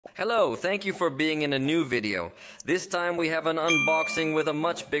Hello, thank you for being in a new video. This time we have an unboxing with a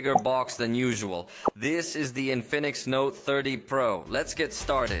much bigger box than usual. This is the Infinix Note 30 Pro. Let's get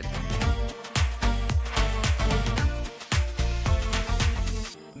started.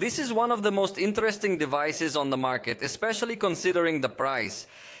 This is one of the most interesting devices on the market, especially considering the price.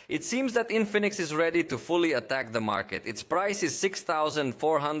 It seems that Infinix is ready to fully attack the market. Its price is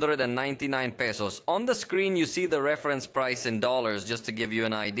 6,499 pesos. On the screen you see the reference price in dollars just to give you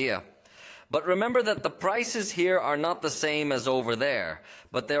an idea. But remember that the prices here are not the same as over there.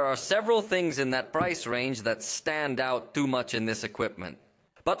 But there are several things in that price range that stand out too much in this equipment.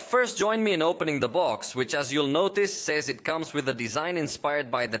 But first, join me in opening the box, which as you'll notice says it comes with a design inspired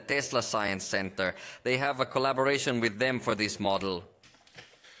by the Tesla Science Center. They have a collaboration with them for this model.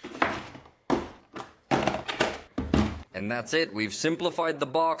 And that's it. We've simplified the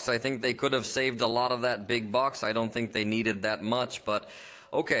box. I think they could have saved a lot of that big box. I don't think they needed that much, but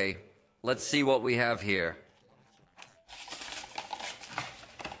okay, let's see what we have here.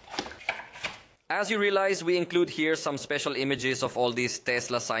 As you realize, we include here some special images of all these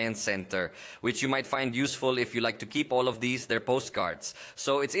Tesla Science Center, which you might find useful if you like to keep all of these. They're postcards.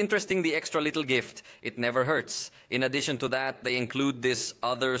 So it's interesting, the extra little gift. It never hurts. In addition to that, they include this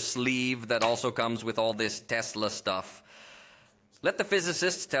other sleeve that also comes with all this Tesla stuff. Let the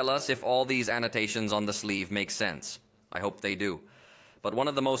physicists tell us if all these annotations on the sleeve make sense. I hope they do. But one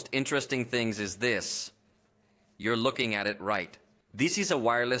of the most interesting things is this. You're looking at it right. This is a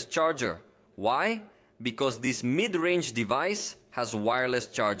wireless charger. Why? Because this mid-range device has wireless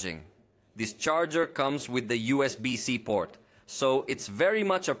charging. This charger comes with the USB-C port. So it's very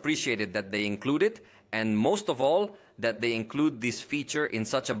much appreciated that they include it, and most of all, that they include this feature in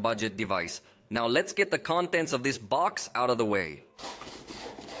such a budget device. Now let's get the contents of this box out of the way.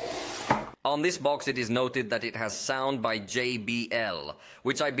 On this box it is noted that it has sound by JBL,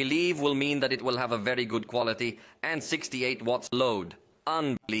 which I believe will mean that it will have a very good quality and 68 watts load.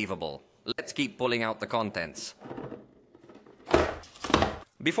 Unbelievable. Let's keep pulling out the contents.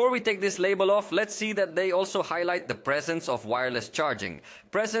 Before we take this label off, let's see that they also highlight the presence of wireless charging,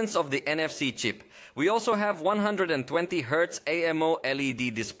 presence of the NFC chip. We also have 120 Hz AMO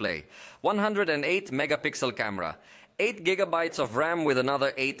LED display, 108 megapixel camera, 8 gigabytes of RAM with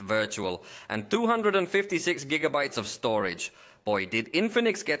another 8 virtual, and 256 gigabytes of storage. Boy, did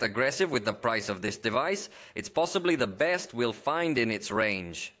Infinix get aggressive with the price of this device. It's possibly the best we'll find in its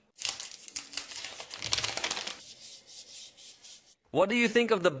range. What do you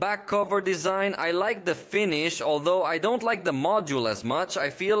think of the back cover design? I like the finish, although I don't like the module as much. I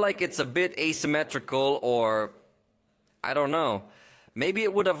feel like it's a bit asymmetrical, or I don't know. Maybe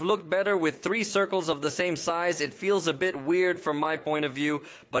it would have looked better with 3 circles of the same size. It feels a bit weird from my point of view,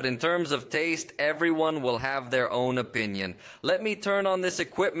 but in terms of taste, everyone will have their own opinion. Let me turn on this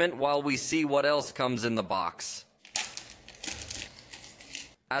equipment while we see what else comes in the box.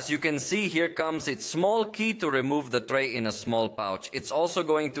 As you can see, here comes its small key to remove the tray in a small pouch. It's also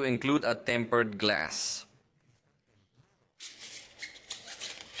going to include a tempered glass.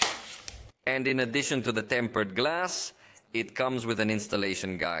 And in addition to the tempered glass, it comes with an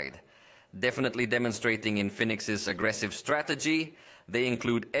installation guide. Definitely demonstrating Infinix's aggressive strategy. They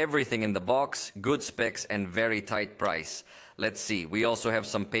include everything in the box, good specs and very tight price. Let's see, we also have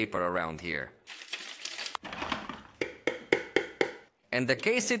some paper around here. And the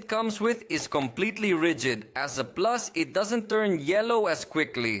case it comes with is completely rigid. As a plus, it doesn't turn yellow as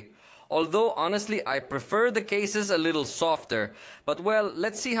quickly. Although, honestly, I prefer the cases a little softer. But well,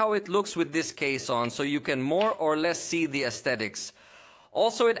 let's see how it looks with this case on so you can more or less see the aesthetics.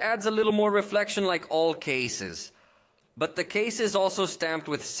 Also, it adds a little more reflection like all cases. But the case is also stamped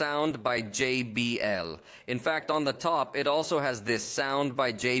with sound by JBL. In fact, on the top, it also has this sound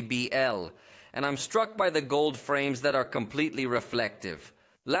by JBL. And I'm struck by the gold frames that are completely reflective.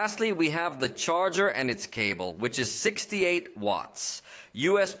 Lastly, we have the charger and its cable, which is 68 watts.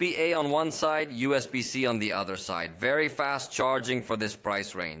 USB-A on one side, USB-C on the other side. Very fast charging for this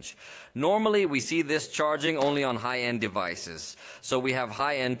price range. Normally, we see this charging only on high-end devices. So we have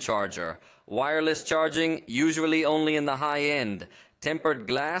high-end charger. Wireless charging, usually only in the high-end. Tempered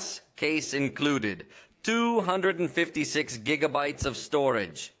glass, case included. 256 gigabytes of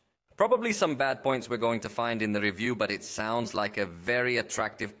storage. Probably some bad points we're going to find in the review, but it sounds like a very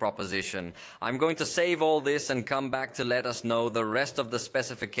attractive proposition. I'm going to save all this and come back to let us know the rest of the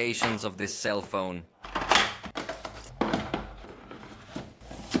specifications of this cell phone.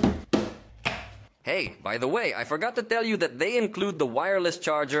 Hey, by the way, I forgot to tell you that they include the wireless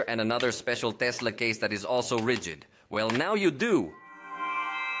charger and another special Tesla case that is also rigid. Well, now you do.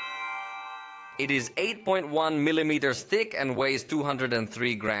 It is 8.1 millimeters thick and weighs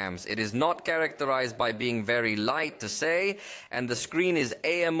 203 grams. It is not characterized by being very light to say, and the screen is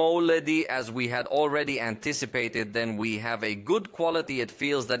AMOLED as we had already anticipated. Then we have a good quality. It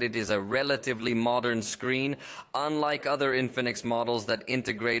feels that it is a relatively modern screen, unlike other Infinix models that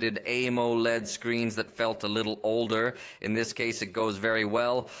integrated AMOLED screens that felt a little older. In this case, it goes very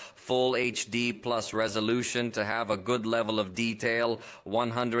well. Full HD plus resolution to have a good level of detail,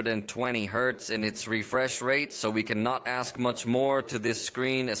 120 Hertz in its refresh rate, so we cannot ask much more to this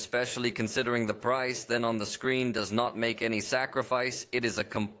screen, especially considering the price. Then on the screen does not make any sacrifice. It is a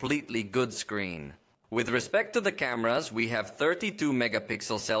completely good screen. With respect to the cameras, we have 32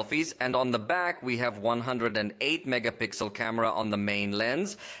 megapixel selfies, and on the back we have 108 megapixel camera on the main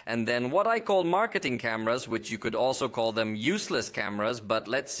lens, and then what I call marketing cameras, which you could also call them useless cameras, but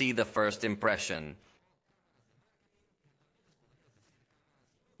let's see the first impression.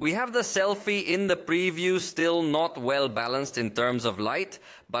 We have the selfie in the preview still not well balanced in terms of light,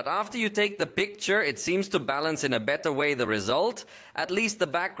 but after you take the picture it seems to balance in a better way the result. At least the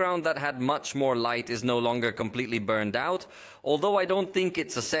background that had much more light is no longer completely burned out, although I don't think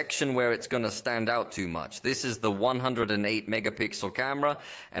it's a section where it's gonna stand out too much. This is the 108 megapixel camera,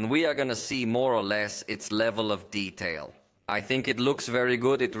 and we are gonna see more or less its level of detail. I think it looks very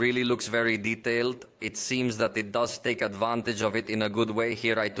good. It really looks very detailed. It seems that it does take advantage of it in a good way.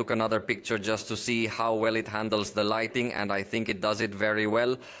 Here I took another picture just to see how well it handles the lighting, and I think it does it very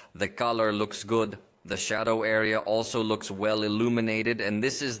well. The color looks good. The shadow area also looks well illuminated, and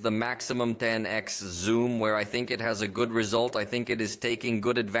this is the maximum 10x zoom where I think it has a good result. I think it is taking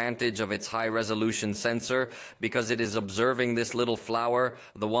good advantage of its high resolution sensor because it is observing this little flower,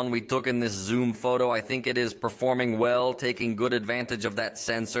 the one we took in this zoom photo. I think it is performing well, taking good advantage of that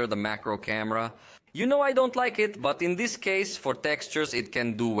sensor, the macro camera. You know I don't like it, but in this case, for textures, it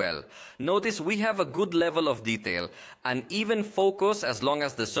can do well. Notice we have a good level of detail, an even focus as long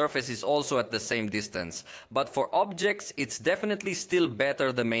as the surface is also at the same distance. But for objects, it's definitely still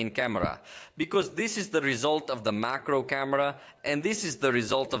better the main camera, because this is the result of the macro camera, and this is the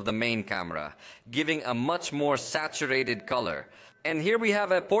result of the main camera, giving a much more saturated color. And here we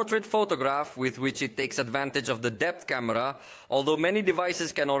have a portrait photograph with which it takes advantage of the depth camera, although many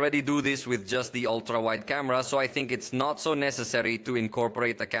devices can already do this with just the ultra-wide camera, so I think it's not so necessary to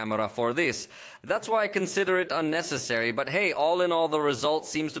incorporate a camera for this. That's why I consider it unnecessary, but hey, all in all the result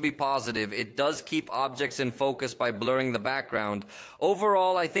seems to be positive. It does keep objects in focus by blurring the background.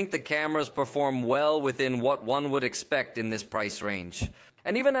 Overall, I think the cameras perform well within what one would expect in this price range.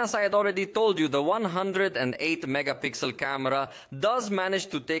 And even as I had already told you, the 108 megapixel camera does manage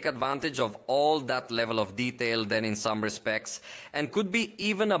to take advantage of all that level of detail then in some respects, and could be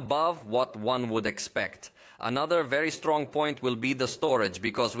even above what one would expect. Another very strong point will be the storage,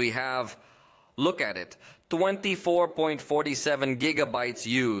 because we have, look at it, 24.47 gigabytes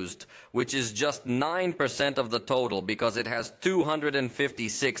used, which is just 9% of the total because it has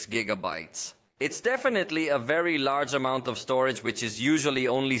 256 gigabytes. It's definitely a very large amount of storage, which is usually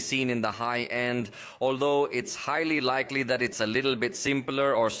only seen in the high end, although it's highly likely that it's a little bit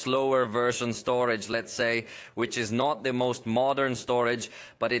simpler or slower version storage, let's say, which is not the most modern storage,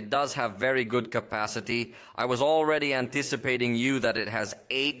 but it does have very good capacity. I was already anticipating you that it has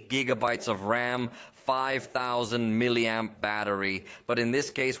 8 gigabytes of RAM, 5,000 milliamp battery, but in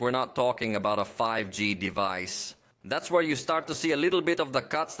this case we're not talking about a 5G device. That's where you start to see a little bit of the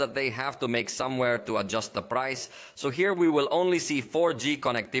cuts that they have to make somewhere to adjust the price. So here we will only see 4G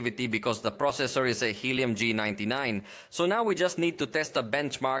connectivity because the processor is a Helium G99. So now we just need to test a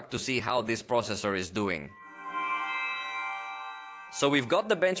benchmark to see how this processor is doing. So we've got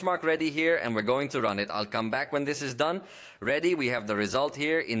the benchmark ready here and we're going to run it. I'll come back when this is done. Ready, we have the result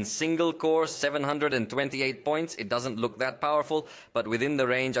here in single core, 728 points. It doesn't look that powerful, but within the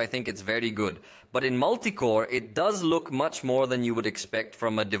range I think it's very good. But in multi-core, it does look much more than you would expect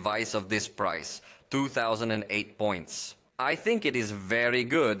from a device of this price, 2008 points. I think it is very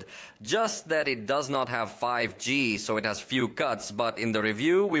good, just that it does not have 5G, so it has few cuts, but in the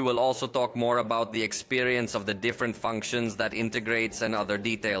review we will also talk more about the experience of the different functions that integrates and other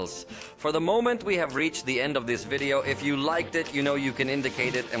details. For the moment we have reached the end of this video. If you liked it, you know you can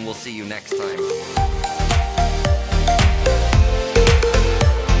indicate it, and we'll see you next time.